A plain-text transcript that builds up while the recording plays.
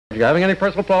you having any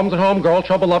personal problems at home? Girl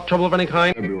trouble, love trouble of any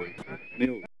kind?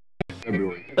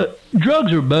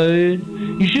 Drugs are bad.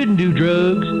 You shouldn't do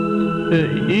drugs.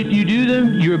 If you do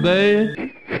them, you're bad.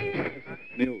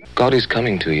 God is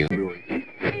coming to you.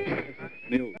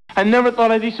 I never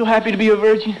thought I'd be so happy to be a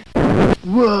virgin.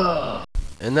 Whoa.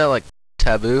 Isn't that like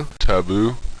taboo?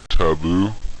 Taboo.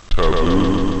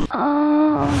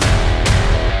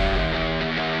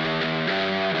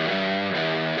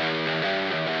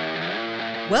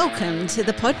 Welcome to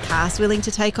the podcast willing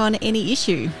to take on any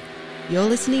issue. You're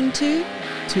listening to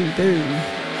Taboo.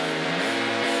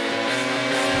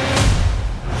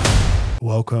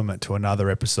 Welcome to another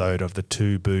episode of the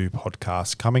Taboo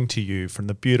podcast, coming to you from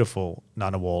the beautiful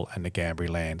Ngunnawal and Ngambri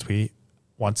lands. We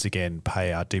once again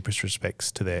pay our deepest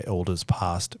respects to their elders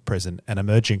past, present and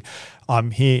emerging.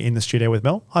 I'm here in the studio with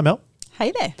Mel. Hi Mel.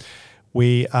 Hey there.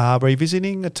 We are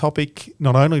revisiting a topic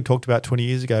not only talked about 20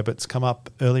 years ago, but it's come up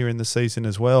earlier in the season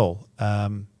as well.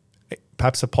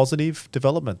 Perhaps a positive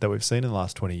development that we've seen in the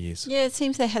last 20 years. Yeah, it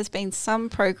seems there has been some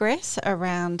progress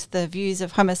around the views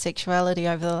of homosexuality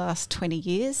over the last 20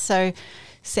 years. So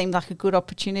seemed like a good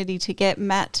opportunity to get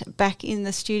Matt back in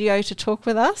the studio to talk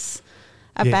with us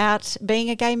about being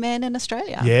a gay man in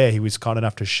Australia. Yeah, he was kind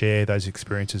enough to share those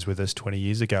experiences with us 20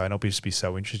 years ago, and it'll just be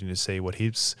so interesting to see what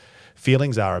his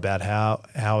feelings are about how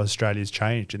Australia's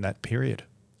changed in that period.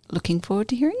 Looking forward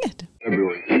to hearing it.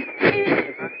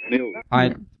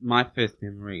 My first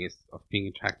memory is of being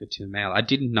attracted to a male. I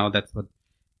didn't know that's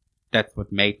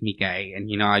what made me gay, and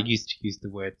I used to use the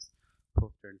words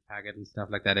poster and faggot and stuff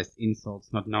like that as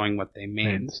insults, not knowing what they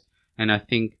meant. And I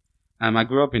think I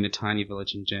grew up in a tiny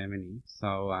village in Germany,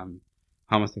 so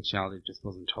homosexuality just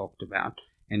wasn't talked about.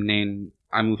 And then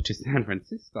I moved to San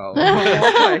Francisco, of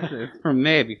all places, from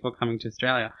there before coming to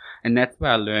Australia. And that's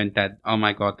where I learned that, oh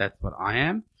my God, that's what I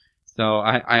am. So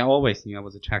I always knew I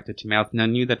was attracted to males, and I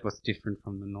knew that was different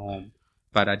from the norm,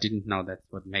 but I didn't know that's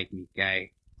what made me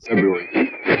gay.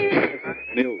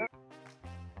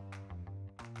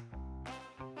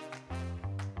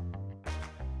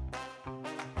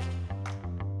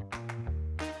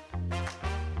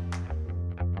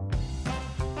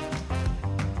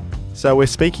 So we're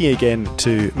speaking again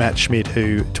to Matt Schmidt,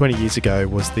 who 20 years ago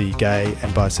was the Gay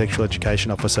and Bisexual Education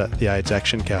Officer at the AIDS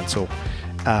Action Council.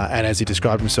 And as he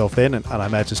described himself then, and I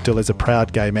imagine still is a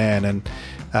proud gay man. And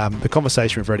the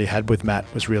conversation we've already had with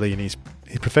Matt was really in his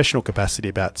professional capacity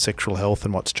about sexual health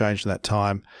and what's changed in that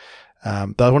time.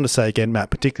 But I want to say again, Matt,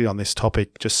 particularly on this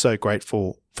topic, just so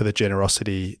grateful for the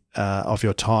generosity of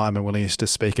your time and willingness to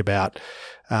speak about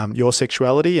your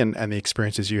sexuality and the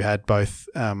experiences you had both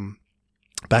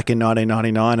back in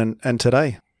 1999 and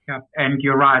today. Yeah, and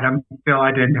you're right. I'm still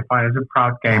identified as a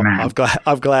proud gay man.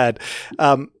 I'm glad.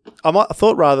 I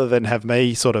thought rather than have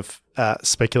me sort of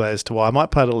speculate as to why, I might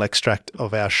play a little extract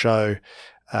of our show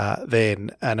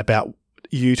then and about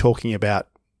you talking about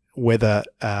whether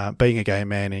being a gay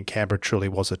man in Canberra truly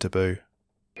was a taboo.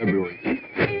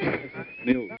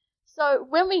 So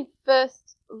when we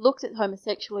first looked at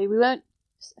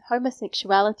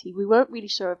homosexuality, we weren't really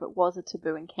sure if it was a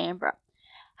taboo in Canberra.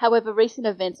 However, recent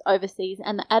events overseas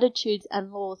and the attitudes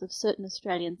and laws of certain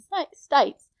Australian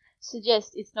states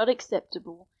suggest it's not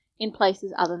acceptable in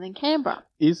places other than Canberra.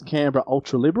 Is Canberra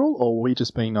ultra-liberal, or were we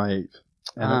just being naive?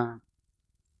 No,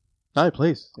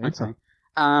 please, answer. Okay.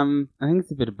 I think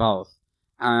it's a bit of both.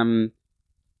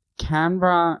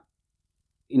 Canberra,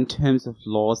 in terms of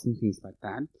laws and things like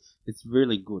that, it's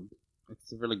really good.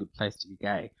 It's a really good place to be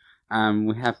gay.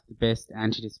 We have the best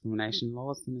anti-discrimination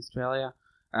laws in Australia.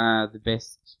 The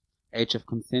best age of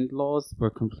consent laws were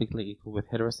completely equal with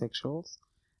heterosexuals.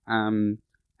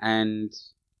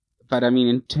 But I mean,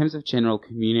 in terms of general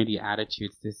community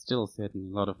attitudes, there's still certainly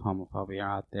a lot of homophobia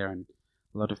out there and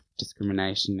a lot of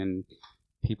discrimination and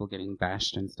people getting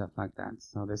bashed and stuff like that.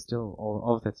 So there's still,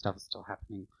 all of that stuff is still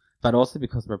happening. But also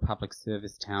because we're a public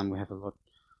service town, we have a lot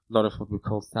of what we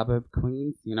call suburb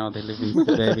queens. They live in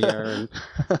suburbia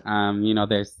and,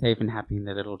 they're safe and happy in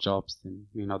their little jobs and,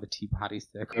 the Tea Party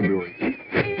circle.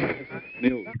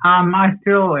 I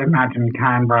still imagine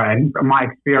Canberra, and my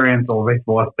experience always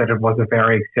was that it was a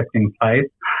very accepting place.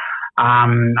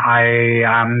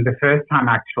 The first time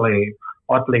actually,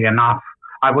 oddly enough,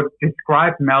 I would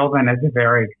describe Melbourne as a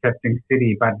very accepting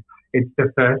city, but it's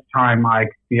the first time I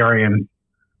experienced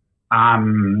I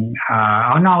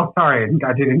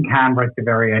did in Canberra at the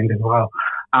very end as well.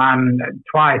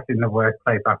 Twice in the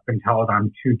workplace I've been told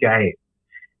I'm too gay.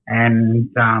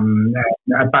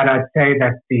 But I'd say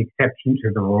that's the exception to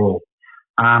the rule.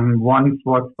 Once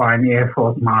was by an Air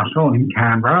Force Marshal in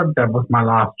Canberra. That was my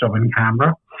last job in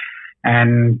Canberra.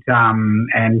 and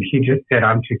he just said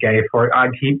I'm too gay for it.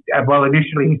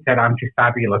 Initially he said I'm too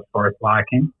fabulous for his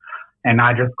liking, and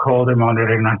I just called him on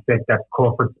it and I said that's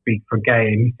corporate speak for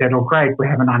gay, and he said, "Oh great, we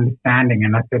have an understanding,"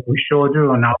 and I said, "We sure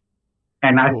do," and I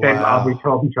said, "I'll be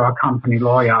talking to our company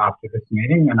lawyer after this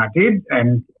meeting," and I did,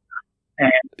 and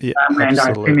I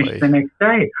finished the next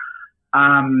day.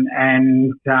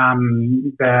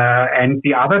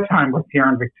 The other time was here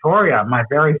in Victoria, my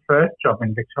very first job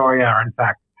in Victoria, in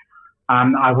fact.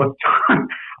 My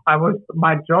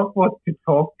job was to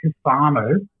talk to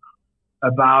farmers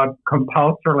about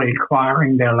compulsorily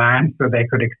acquiring their land so they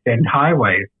could extend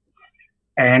highways.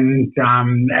 I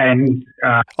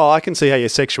can see how your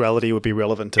sexuality would be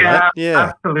relevant to that. Yeah,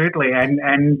 absolutely. And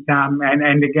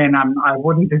again, I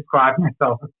wouldn't describe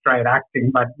myself as straight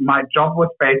acting, but my job was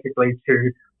basically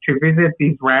to visit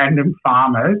these random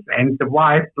farmers, and the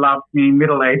wives loved me.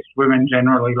 Middle-aged women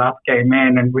generally love gay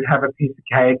men, and we'd have a piece of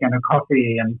cake and a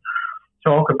coffee and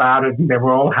talk about it. And they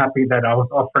were all happy that I was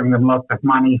offering them lots of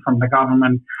money from the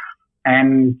government.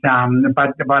 And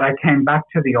but I came back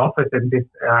to the office, and this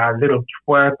little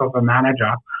twerp of a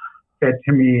manager said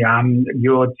to me,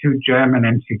 "You're too German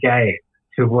and too gay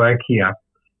to work here."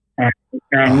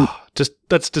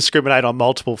 Let's discriminate on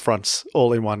multiple fronts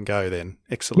all in one go. Then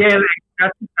excellent. Yeah,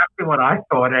 that's exactly what I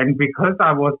thought. And because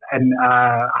I was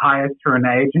hired through an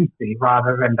agency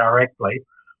rather than directly,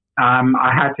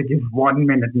 I had to give 1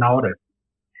 minute notice.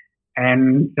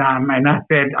 And I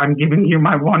said, "I'm giving you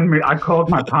my 1 minute." I called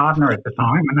my partner at the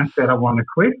time and I said, "I want to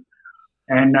quit."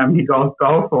 And he goes,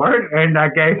 "Go for it." And I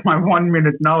gave my 1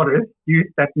 minute notice,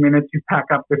 used that minute to pack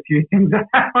up the few things I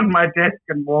had on my desk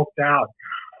and walked out.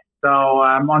 So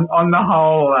on the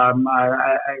whole,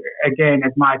 again,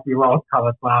 it might be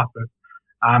rose-colored glasses.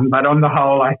 But on the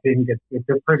whole, I think it's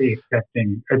a pretty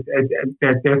accepting.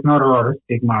 There's not a lot of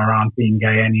stigma around being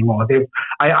gay anymore.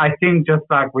 I think just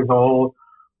like with all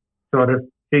sort of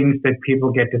things that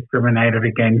people get discriminated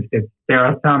against, there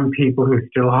are some people who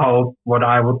still hold what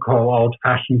I would call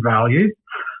old-fashioned values.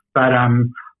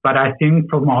 But I think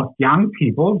for most young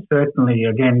people, certainly,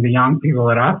 again, the young people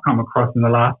that I've come across in the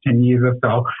last 10 years or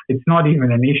so, it's not even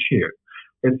an issue.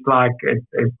 It's like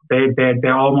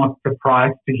they're almost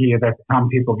surprised to hear that some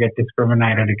people get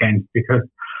discriminated against, because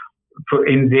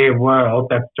in their world,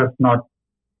 that's just not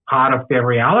part of their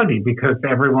reality, because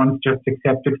everyone's just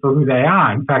accepted for who they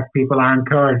are. In fact, people are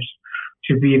encouraged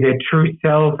to be their true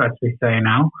self, as we say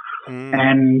now.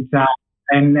 And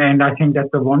I think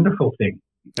that's a wonderful thing.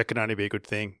 That can only be a good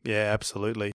thing. Yeah,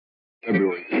 absolutely.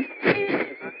 What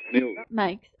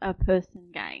makes a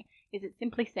person gay? Is it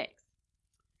simply sex?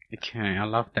 Okay, I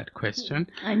love that question.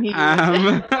 I knew you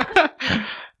would.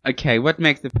 Okay, what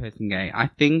makes a person gay? I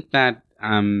think that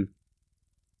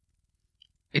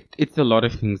it's a lot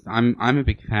of things. I'm a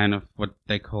big fan of what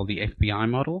they call the FBI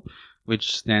model,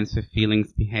 which stands for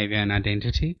feelings, behavior, and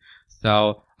identity.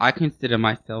 So I consider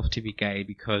myself to be gay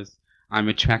because I'm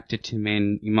attracted to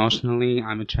men emotionally,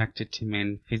 I'm attracted to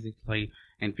men physically,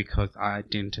 and because I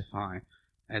identify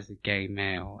as a gay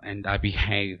male and I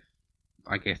behave,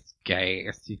 I guess, gay,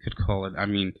 as you could call it. I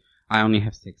mean, I only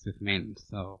have sex with men,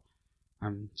 so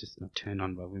I'm just not turned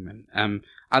on by women.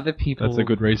 Other people... That's a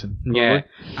good reason. Probably. Yeah.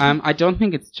 I don't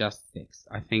think it's just sex.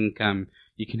 I think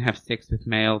you can have sex with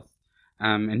males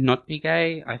and not be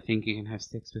gay. I think you can have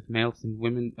sex with males and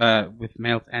women, with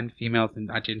males and females,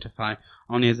 and identify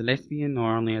only as a lesbian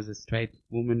or only as a straight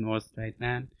woman or a straight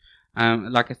man.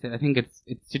 Like I said, I think it's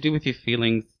to do with your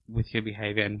feelings, with your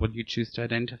behavior, and what you choose to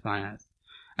identify as.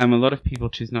 A lot of people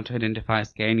choose not to identify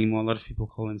as gay anymore. A lot of people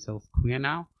call themselves queer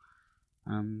now.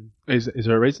 Is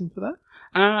there a reason for that?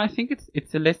 I think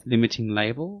it's a less limiting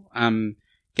label.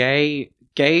 Gay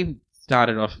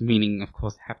started off meaning, of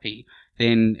course, happy.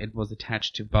 Then it was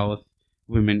attached to both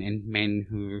women and men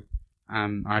who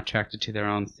are attracted to their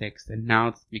own sex, and now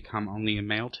it's become only a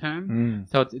male term.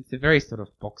 So it's a very sort of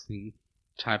boxing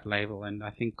type label, and I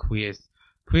think queer's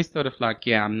sort of like,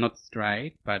 yeah, I'm not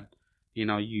straight, but you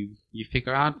know, you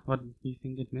figure out what you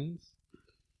think it means.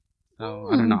 So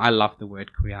I don't know. I love the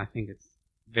word queer. I think it's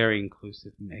very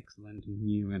inclusive and excellent and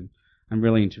new, and I'm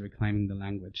really into reclaiming the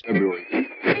language.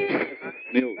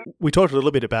 We talked a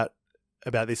little bit about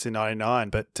this in 99,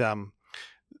 but the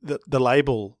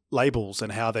labels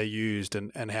and how they're used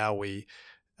and how we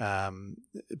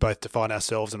both define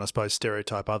ourselves and I suppose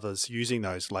stereotype others using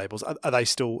those labels, are they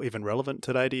still even relevant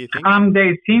today, do you think?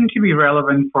 They seem to be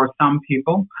relevant for some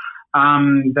people.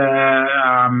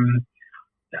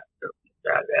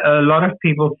 A lot of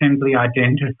people simply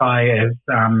identify as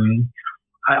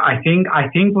I think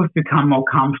we've become more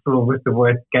comfortable with the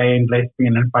words gay and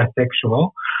lesbian and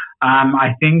bisexual.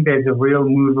 I think there's a real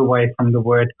move away from the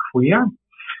word queer.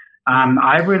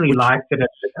 I really liked it.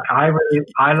 I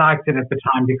liked it at the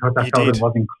time because I felt it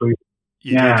was inclusive.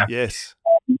 You did, yes.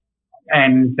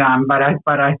 And but I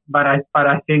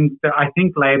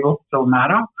think labels still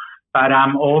matter. But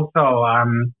also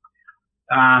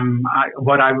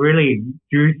what I really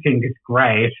do think is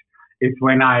great is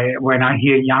when I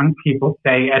hear young people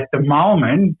say, "At the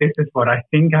moment, this is what I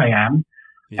think I am,"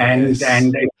 yes.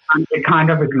 and it kind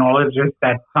of acknowledges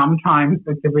that sometimes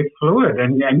it's a bit fluid,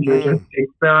 and you're just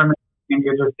experimenting. And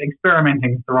you're just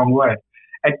experimenting is the wrong word.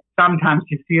 Sometimes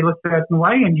you feel a certain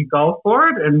way and you go for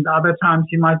it, and other times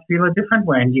you might feel a different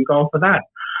way and you go for that.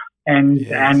 And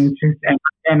I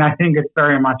think it's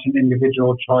very much an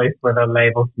individual choice whether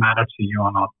labels matter to you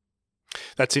or not.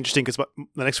 That's interesting because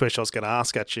the next question I was going to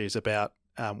ask actually is about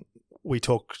we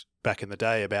talked back in the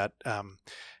day about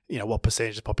what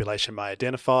percentage of the population may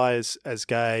identify as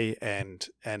gay and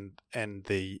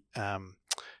the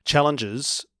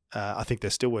challenges. I think there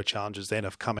still were challenges then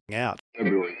of coming out.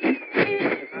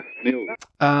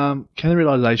 Can the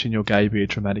realisation you're gay be a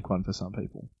traumatic one for some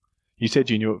people? You said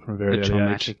you knew it from a very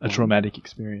early age. A traumatic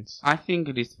experience. I think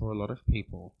it is for a lot of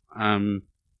people. I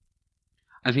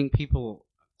think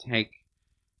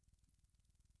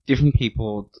different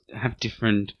people have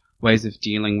different ways of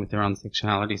dealing with their own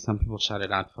sexuality. Some people shut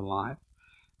it out for life.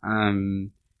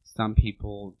 Some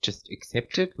people just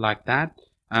accept it like that.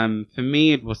 For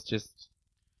me,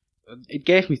 it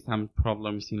gave me some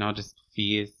problems, just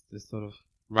fears, the sort of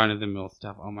run-of-the-mill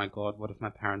stuff. Oh my God, what if my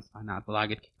parents find out? Will I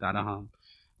get kicked out of home?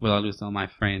 Will I lose all my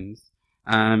friends?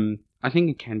 I think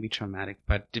it can be traumatic,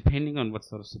 but depending on what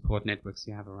sort of support networks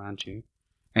you have around you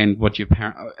and what your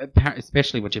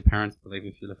especially what your parents believe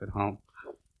if you live at home,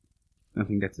 I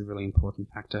think that's a really important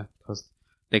factor because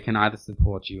they can either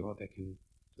support you or they can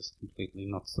just completely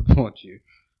not support you.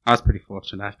 I was pretty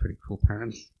fortunate. I have pretty cool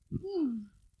parents.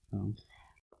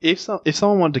 If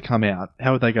someone wanted to come out,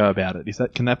 how would they go about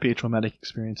it? Can that be a traumatic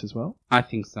experience as well? I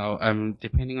think so.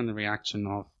 Depending on the reaction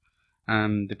of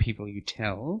the people you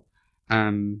tell,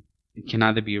 it can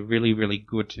either be a really, really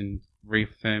good and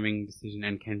reaffirming decision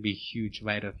and can be a huge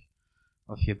weight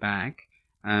off your back.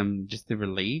 Just the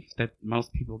relief that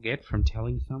most people get from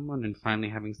telling someone and finally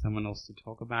having someone else to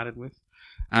talk about it with.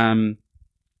 I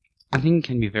think it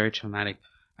can be very traumatic.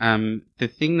 The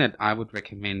thing that I would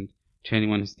recommend to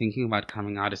anyone who's thinking about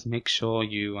coming out is make sure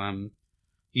you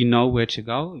know where to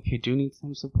go if you do need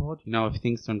some support. If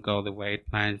things don't go the way it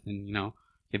plans and,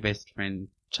 your best friend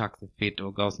chucks a fit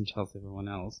or goes and tells everyone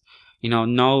else,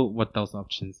 know what those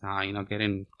options are. Get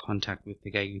in contact with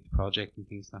the Gay Youth Project and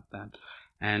things like that.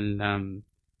 And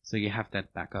so you have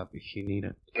that backup if you need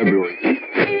it.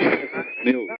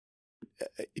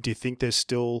 Do you think there's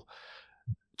still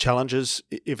challenges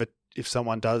if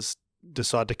someone does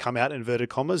decide to come out, in inverted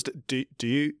commas? Do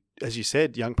you, as you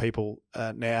said, young people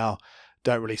now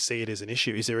don't really see it as an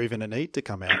issue? Is there even a need to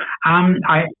come out?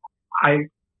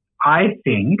 I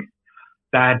think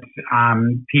that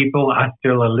people are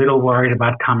still a little worried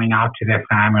about coming out to their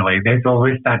family. There's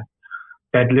always that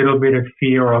little bit of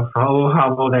fear of,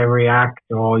 how will they react?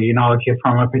 Or, if you're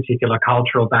from a particular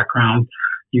cultural background,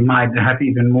 you might have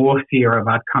even more fear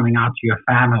about coming out to your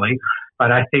family.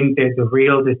 But I think there's a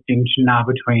real distinction now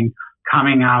between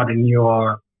coming out in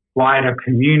your wider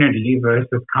community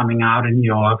versus coming out in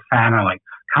your family.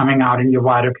 Coming out in your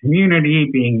wider community,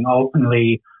 being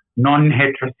openly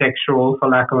non-heterosexual, for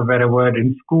lack of a better word,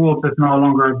 in schools is no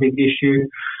longer a big issue.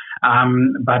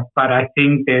 But I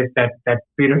think there's that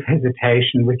bit of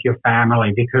hesitation with your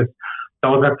family because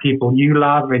those are people you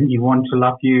love and you want to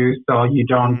love you, so you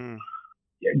don't.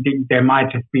 There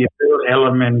might just be a little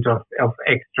element of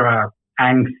extra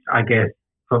angst, I guess,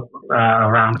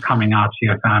 around coming out to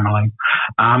your family.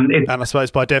 And I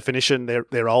suppose by definition,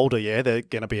 they're older. Yeah, they're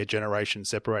going to be a generation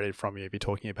separated from you if you're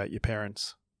talking about your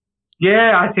parents.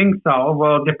 Yeah, I think so.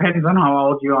 Well, it depends on how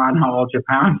old you are and how old your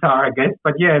parents are, I guess.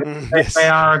 But yeah, they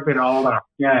are a bit older.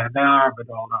 Yeah, they are a bit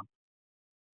older.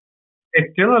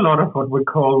 It's still a lot of what we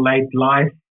call late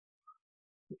life.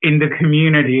 In the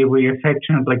community, we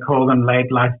affectionately call them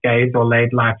late life gays or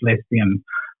late life lesbians.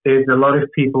 There's a lot of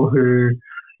people who,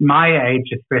 my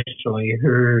age especially,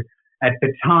 who at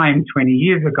the time, 20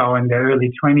 years ago, in their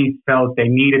early 20s, felt they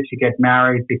needed to get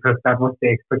married because that was the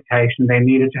expectation. They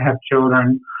needed to have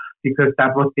children because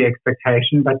that was the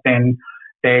expectation. But then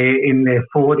they, in their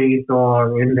 40s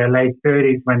or in their late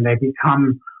 30s, when they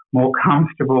become more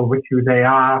comfortable with who they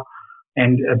are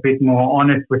and a bit more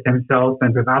honest with themselves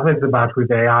and with others about who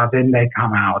they are, then they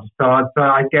come out. So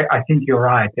I think you're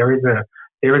right. There is a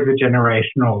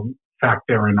generational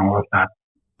factor in all of that.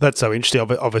 That's so interesting.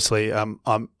 Obviously, I'm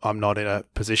not in a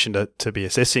position to be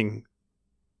assessing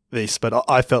this, but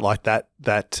I felt like that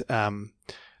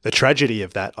the tragedy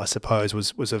of that, I suppose,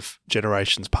 was of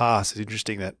generations past. It's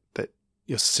interesting that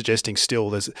you're suggesting still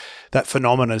there's that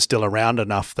phenomenon is still around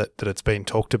enough that it's been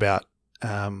talked about.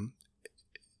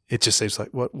 It just seems like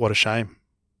what a shame.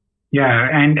 Yeah,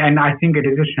 and I think it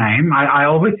is a shame. I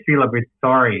always feel a bit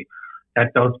sorry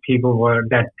that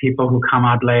people who come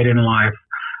out late in life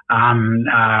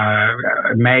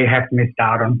may have missed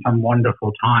out on some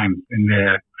wonderful times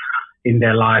in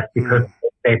their life because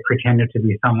they pretended to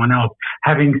be someone else.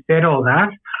 Having said all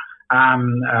that,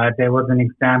 there was an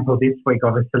example this week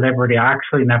of a celebrity I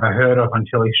actually never heard of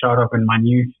until he showed up in my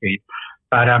newsfeed.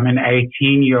 But an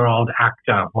 18-year-old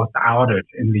actor was outed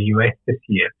in the US this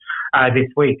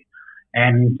week.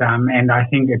 And I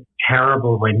think it's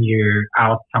terrible when you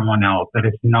out someone else, that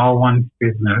it's no one's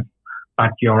business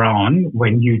but your own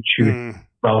when you choose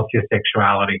both your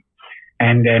sexuality.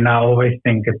 And I always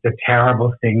think it's a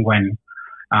terrible thing when,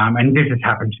 and this has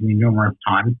happened to me numerous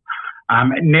times,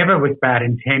 never with bad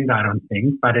intent, I don't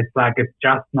think, but it's like it's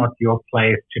just not your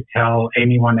place to tell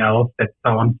anyone else that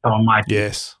so-and-so might be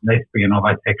lesbian or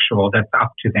bisexual. That's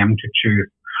up to them to choose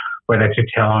whether to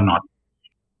tell or not.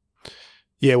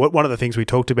 Yeah, one of the things we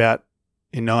talked about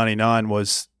in 99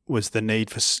 was the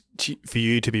need for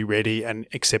you to be ready and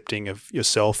accepting of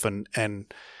yourself and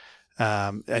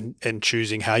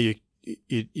choosing how you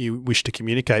wish to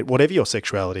communicate, whatever your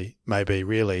sexuality may be,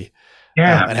 really.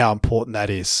 Yeah. And how important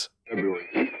that is.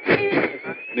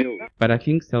 But I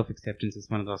think self-acceptance is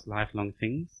one of those lifelong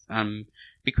things.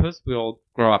 Because we all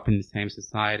grow up in the same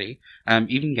society,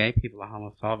 even gay people are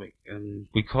homophobic.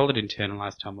 We call it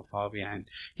internalized homophobia, and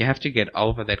you have to get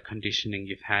over that conditioning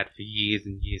you've had for years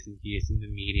and years and years in the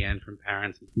media and from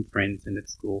parents and from friends and at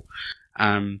school,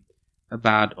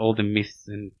 about all the myths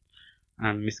and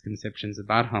misconceptions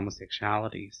about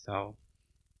homosexuality. So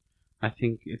I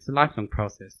think it's a lifelong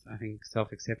process. I think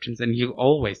self-acceptance, and you're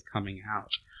always coming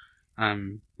out. I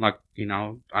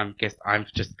guess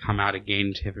I've just come out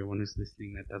again to everyone who's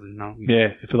listening that doesn't know me.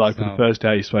 Yeah, for the first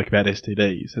day you spoke about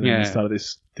STDs, and then you started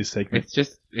this segment.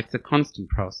 It's a constant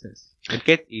process. It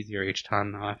gets easier each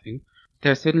time now, I think.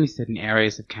 There are certainly certain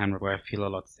areas of Canberra where I feel a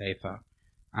lot safer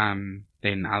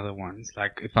than other ones.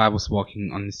 Like if I was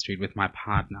walking on the street with my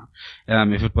partner,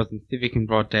 if it wasn't civic in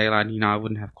broad daylight, I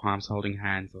wouldn't have qualms holding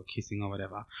hands or kissing or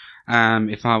whatever.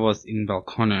 If I was in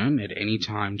Belconnen at any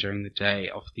time during the day,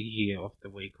 of the year, of the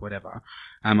week, whatever,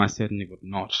 I certainly would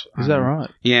not. Is that right?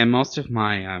 Yeah, most of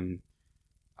my,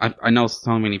 I know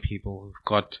so many people who've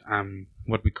got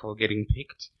what we call getting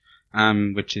picked.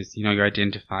 Which is, you're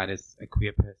identified as a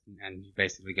queer person and you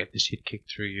basically get the shit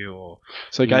kicked through you, or...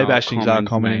 So gay bashings are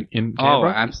common in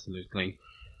Canberra? Oh, absolutely.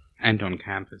 And on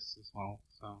campus as well,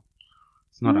 so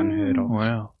it's not unheard of.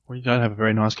 Wow. Well, you don't have a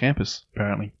very nice campus,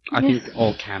 apparently. I think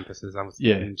all campuses, I was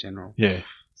saying, in general. Yeah.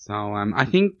 So, I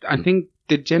think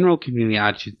the general community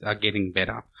attitudes are getting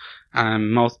better.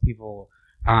 Most people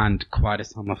aren't quite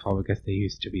as homophobic as they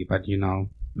used to be, but,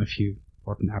 a few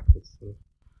rotten apples, so...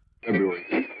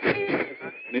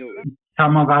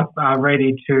 Some of us are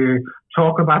ready to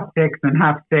talk about sex and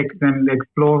have sex and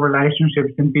explore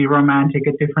relationships and be romantic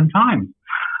at different times.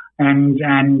 And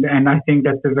I think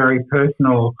that's a very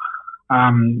personal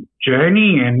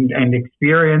journey and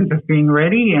experience of being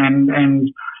ready. And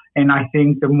I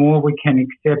think the more we can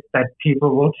accept that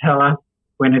people will tell us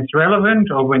when it's relevant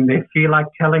or when they feel like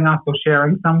telling us or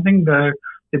sharing something, the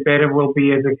better we'll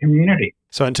be as a community.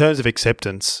 So in terms of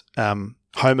acceptance,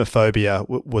 homophobia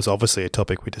was obviously a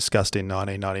topic we discussed in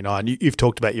 1999. You've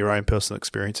talked about your own personal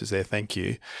experiences there. Thank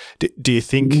you. Do you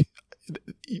think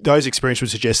those experiences would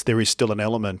suggest there is still an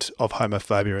element of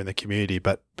homophobia in the community,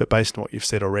 but based on what you've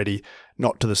said already,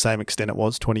 not to the same extent it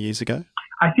was 20 years ago?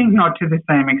 I think not to the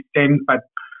same extent, but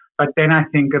then I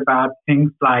think about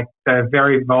things like the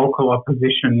very vocal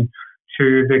opposition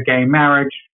to the gay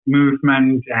marriage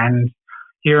movement, and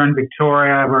here in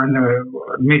Victoria, we're in the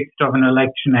midst of an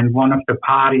election, and one of the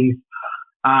parties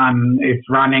is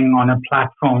running on a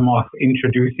platform of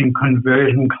introducing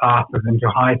conversion classes into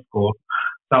high school.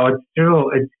 So it's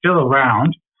still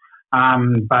around,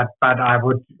 but I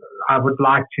would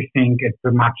like to think it's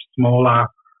a much smaller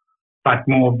but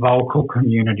more vocal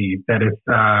community that is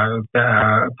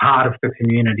the part of the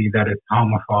community that is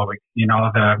homophobic.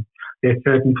 There's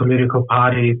certain political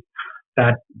parties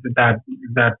that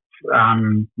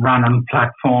run on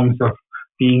platforms of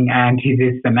being anti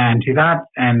this and anti that,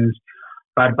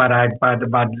 but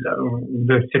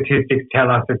the statistics tell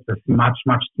us it's a much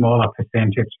smaller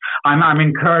percentage. I'm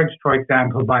encouraged, for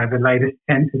example, by the latest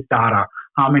census data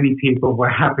how many people were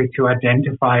happy to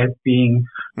identify as being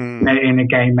in a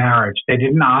gay marriage. They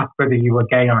didn't ask whether you were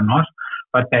gay or not,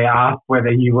 but they asked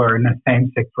whether you were in a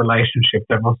same-sex relationship.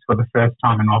 That was for the first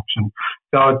time an option.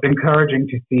 So it's encouraging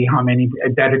to see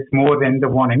that it's more than the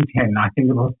 1 in 10. I think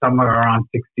it was somewhere around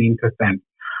 16%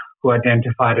 who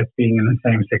identified as being in a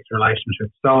same-sex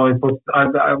relationship. So it was,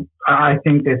 I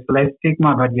think there's less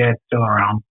stigma, but yeah, it's still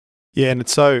around. Yeah, and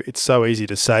it's so easy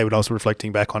to say. When I was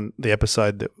reflecting back on the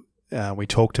episode that we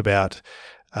talked about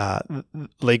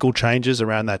legal changes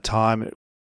around that time.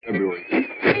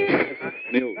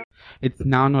 It's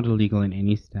now not illegal in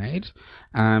any state.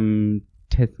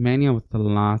 Tasmania was the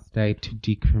last state to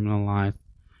decriminalise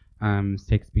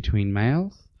sex between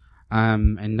males.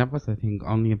 And that was, I think,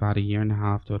 only about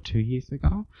 1.5 or 2 years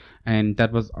ago. And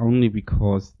that was only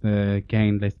because the gay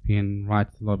and lesbian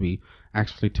rights lobby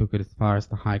actually took it as far as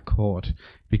the High Court,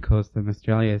 because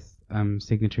Australia is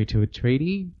signatory to a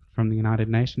treaty from the United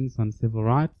Nations on civil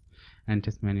rights, and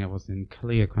Tasmania was in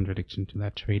clear contradiction to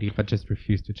that treaty, but just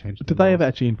refused to change the Did laws. they ever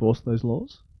actually enforce those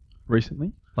laws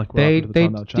recently? Like They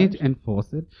did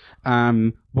enforce it.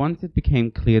 Once it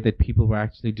became clear that people were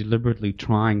actually deliberately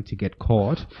trying to get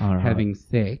caught having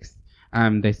sex,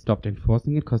 they stopped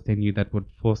enforcing it because they knew that would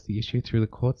force the issue through the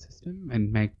court system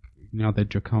and make the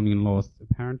draconian laws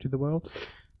apparent to the world.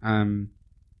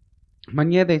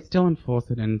 But yeah, they still enforce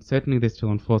it, and certainly they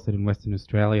still enforce it in Western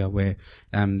Australia, where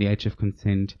the age of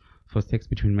consent for sex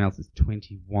between males is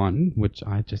 21, which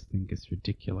I just think is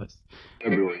ridiculous.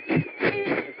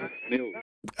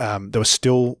 There were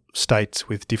still states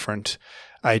with different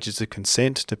ages of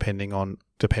consent depending on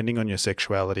your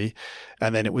sexuality,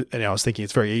 and then I was thinking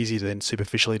it's very easy to then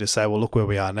superficially to say, well, look where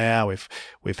we are now.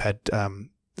 We've had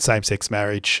same-sex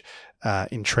marriage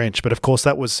entrenched, but of course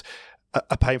that was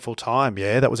a painful time.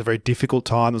 Yeah, that was a very difficult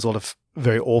time. There's a lot of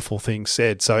very awful things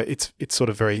said. So it's sort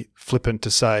of very flippant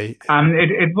to say.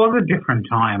 It was a different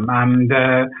time.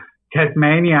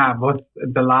 Tasmania was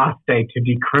the last state to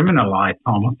decriminalise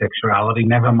homosexuality,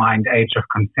 never mind age of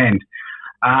consent.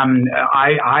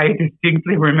 I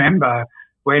distinctly remember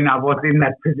when I was in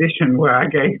that position where I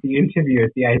gave the interview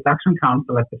at the AIDS Action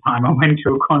Council at the time. I went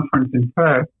to a conference in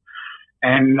Perth,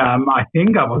 and I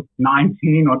think I was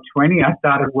 19 or 20. I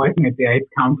started working at the AIDS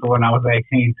Council when I was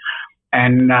 18.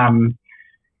 And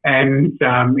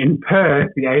in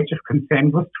Perth, the age of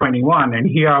consent was 21. And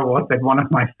here I was at one of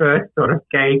my first sort of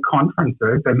gay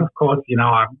conferences. And of course,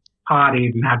 I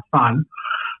partied and had fun.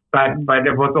 But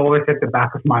it was always at the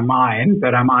back of my mind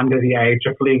that I'm under the age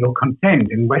of legal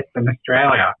consent in Western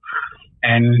Australia.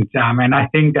 And I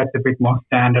think that's a bit more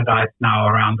standardized now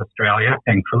around Australia,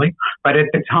 thankfully. But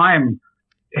at the time,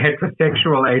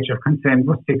 heterosexual age of consent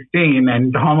was 16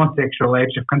 and the homosexual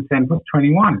age of consent was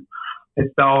 21. And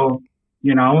so,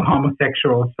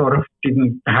 homosexuals sort of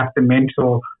didn't have the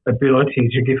mental ability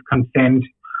to give consent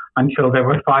until they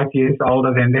were 5 years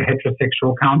older than their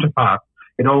heterosexual counterparts.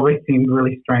 It always seemed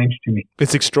really strange to me.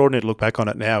 It's extraordinary to look back on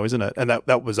it now, isn't it? And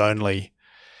that was only,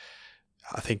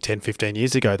 I think, 10, 15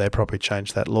 years ago they probably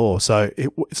changed that law. So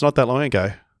it's not that long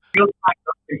ago.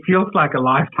 It feels like a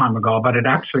lifetime ago, but it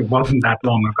actually wasn't that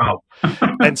long ago.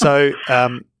 And so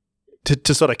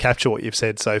to sort of capture what you've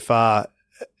said so far,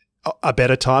 a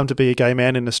better time to be a gay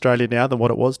man in Australia now than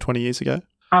what it was 20 years ago?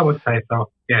 I would say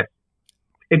so, yes.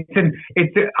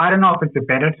 I don't know if it's a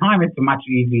better time. It's a much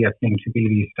easier thing to be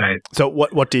these days. So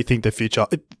what do you think the future,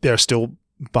 there are still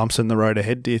bumps in the road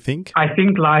ahead, do you think? I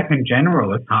think life in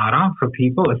general is harder for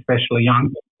people, especially young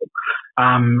people.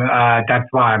 That's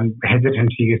why I'm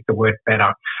hesitant to use the word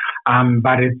better.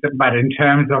 But in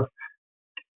terms of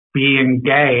being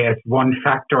gay as one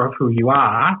factor of who you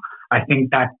are, I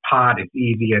think that part is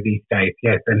easier these days,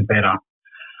 yes, and better.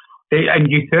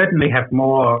 And you certainly have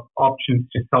more options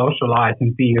to socialise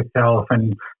and be yourself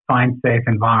and find safe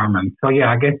environments. So,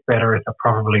 yeah, I guess better is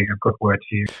probably a good word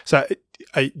to use. So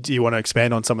do you want to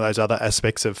expand on some of those other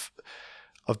aspects of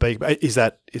being – is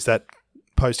that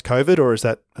post-COVID or is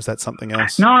that something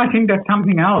else? No, I think that's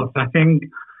something else. I think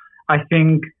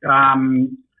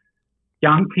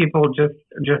young people just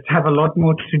have a lot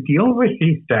more to deal with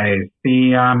these days.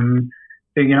 The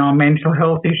mental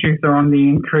health issues are on the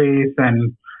increase,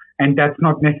 and that's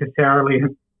not necessarily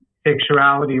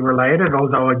sexuality related.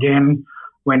 Although again,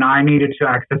 when I needed to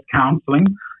access counselling,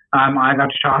 I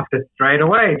got shafted straight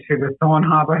away to the Thorn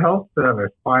Harbour Health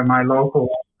Service by my local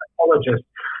psychologist,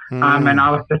 and I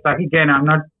was just like, again, I'm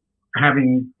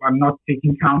not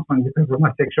seeking counselling because of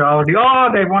my sexuality. Oh,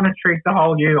 they want to treat the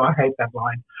whole you. I hate that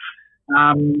line.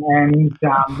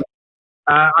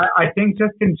 I think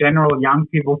just in general, young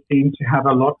people seem to have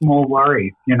a lot more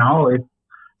worries.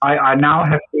 I now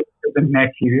have sisters and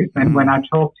nephews, and when I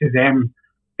talk to them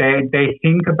they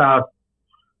think about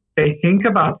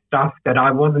stuff that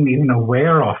I wasn't even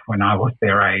aware of when I was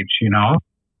their age, you know.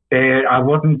 I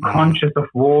wasn't conscious of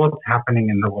wars happening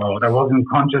in the world. I wasn't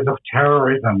conscious of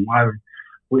terrorism.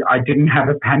 I didn't have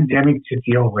a pandemic to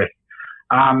deal with.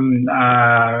 I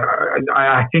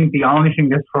think the only thing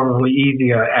that's probably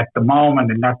easier at the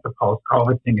moment, and that's the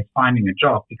post-COVID thing, is finding a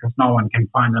job, because no one can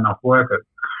find enough workers.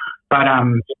 But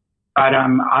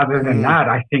other than that,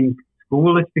 I think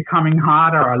school is becoming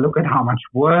harder. I look at how much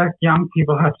work young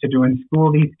people have to do in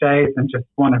school these days and just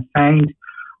want to faint.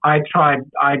 I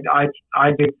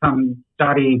did some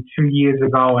study 2 years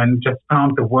ago and just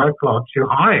found the workload too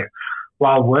high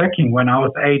while working when I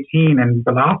was 18. And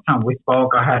the last time we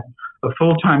spoke, I had a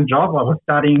full-time job. I was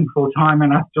studying full-time,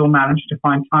 and I still managed to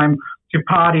find time to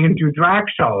party and do drag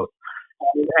shows.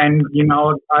 And you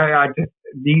know, I just,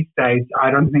 these days, I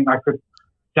don't think I could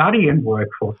study and work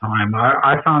full-time.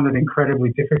 I found it incredibly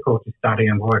difficult to study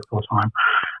and work full-time.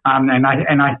 And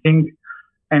I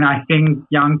think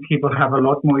young people have a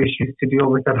lot more issues to deal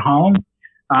with at home.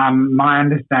 My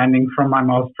understanding from my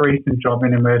most recent job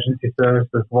in emergency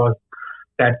services was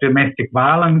that domestic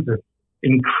violence is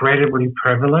incredibly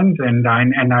prevalent, and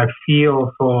I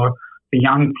feel for the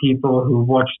young people who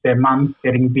watch their mums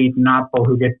getting beaten up, or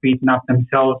who get beaten up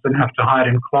themselves and have to hide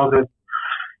in closets.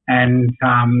 And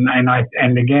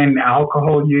again,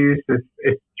 alcohol use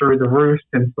is through the roof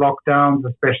since lockdowns,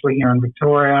 especially here in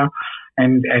Victoria.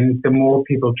 And the more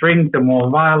people drink, the more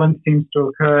violence seems to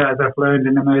occur, as I've learned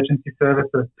in emergency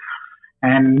services.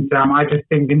 And I just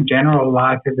think in general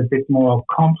life is a bit more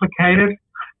complicated.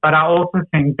 But I also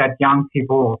think that young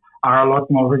people are a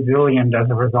lot more resilient as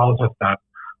a result of that.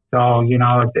 So, you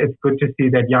know, it's good to see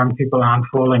that young people aren't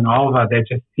falling over. They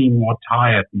just seem more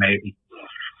tired, maybe.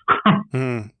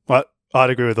 Well, I'd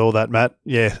agree with all that, Matt.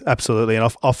 Yeah, absolutely.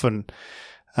 And often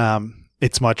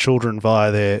it's my children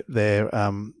via their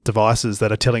devices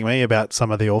that are telling me about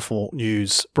some of the awful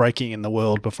news breaking in the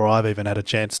world before I've even had a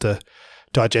chance to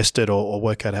digest it or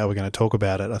work out how we're going to talk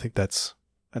about it. I think that's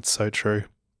so true.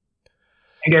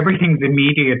 I think everything's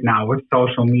immediate now with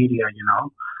social media, you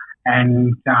know.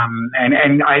 And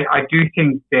I do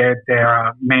think there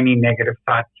are many negative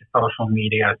sides to social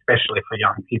media, especially for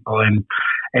young people,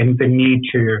 and the need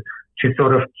to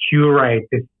sort of curate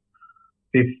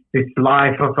this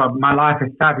life of my life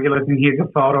is fabulous, and here's a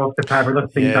photo of the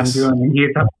fabulous things I'm doing,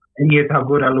 and here's how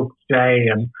good I look today.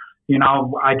 And you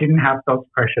know, I didn't have those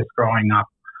pressures growing up.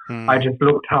 I just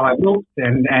looked how I looked,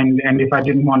 and if I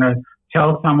didn't want to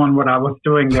tell someone what I was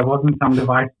doing, there wasn't some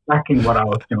device tracking what I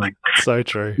was doing. So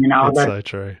true. You know, that's so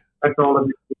true. That's all it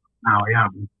is now, yeah.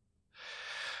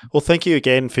 Well, thank you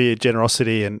again for your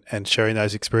generosity and sharing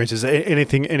those experiences.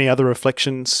 Any other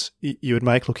reflections you would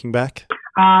make looking back?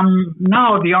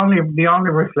 No, the only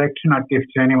reflection I'd give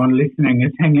to anyone listening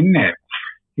is hang in there.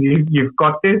 You've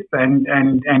got this, and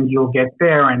you'll get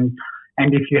there. And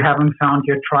if you haven't found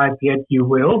your tribe yet, you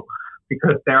will,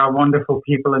 because there are wonderful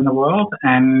people in the world,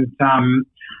 and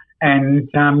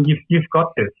you've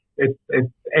got this.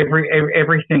 It's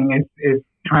everything is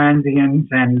transient,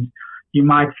 and you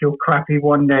might feel crappy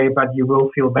one day, but you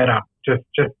will feel better. Just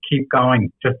keep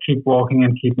going. Just keep walking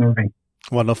and keep moving.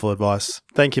 Wonderful advice.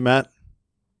 Thank you, Matt.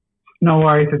 No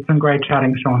worries. It's been great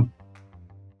chatting, Sean.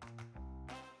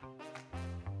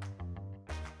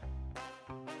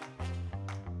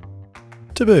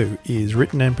 Taboo is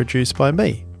written and produced by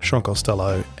me, Sean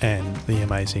Costello, and the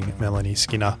amazing Melanie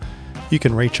Skinner. You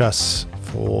can reach us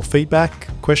for feedback,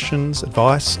 questions,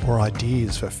 advice, or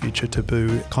ideas for future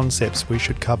Taboo concepts we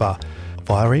should cover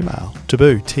via email.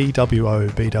 Taboo, TWOBOO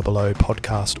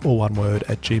podcast, all one word,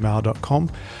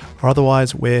 @gmail.com. Or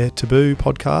otherwise, we're Taboo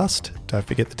Podcast, don't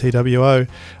forget the TWO,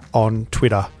 on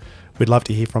Twitter. We'd love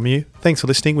to hear from you. Thanks for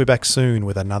listening. We're back soon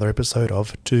with another episode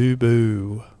of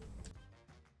Taboo.